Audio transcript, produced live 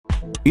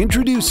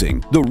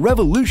Introducing the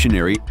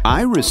revolutionary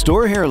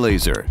iRestore Hair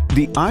Laser.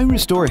 The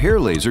iRestore Hair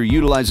Laser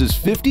utilizes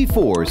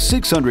 54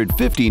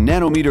 650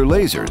 nanometer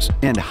lasers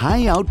and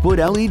high-output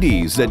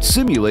LEDs that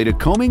simulate a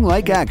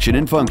combing-like action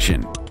and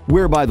function,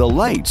 whereby the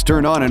lights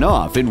turn on and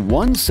off in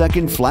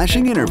 1-second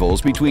flashing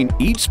intervals between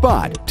each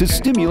spot to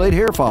stimulate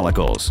hair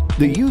follicles.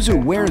 The user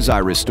wears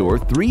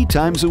iRestore 3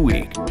 times a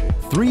week.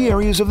 3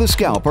 areas of the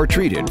scalp are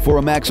treated for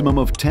a maximum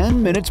of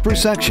 10 minutes per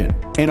section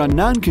and on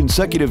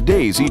non-consecutive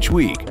days each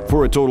week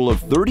for a total of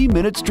 30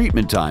 minutes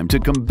treatment time to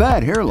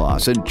combat hair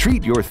loss and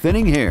treat your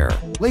thinning hair.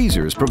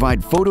 Lasers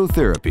provide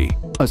phototherapy,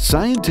 a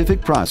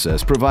scientific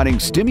process providing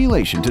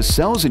stimulation to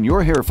cells in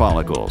your hair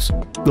follicles.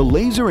 The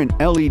laser and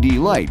LED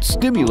lights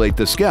stimulate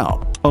the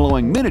scalp,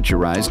 allowing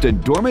miniaturized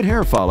and dormant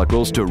hair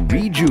follicles to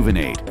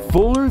rejuvenate.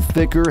 Fuller,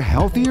 thicker,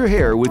 healthier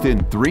hair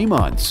within 3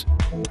 months.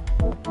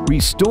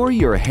 Restore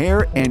your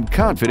hair and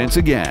confidence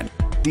again.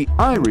 The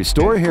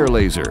iRestore Hair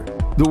Laser,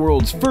 the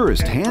world's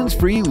first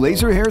hands-free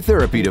laser hair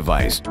therapy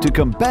device to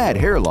combat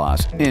hair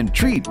loss and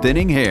treat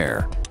thinning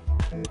hair.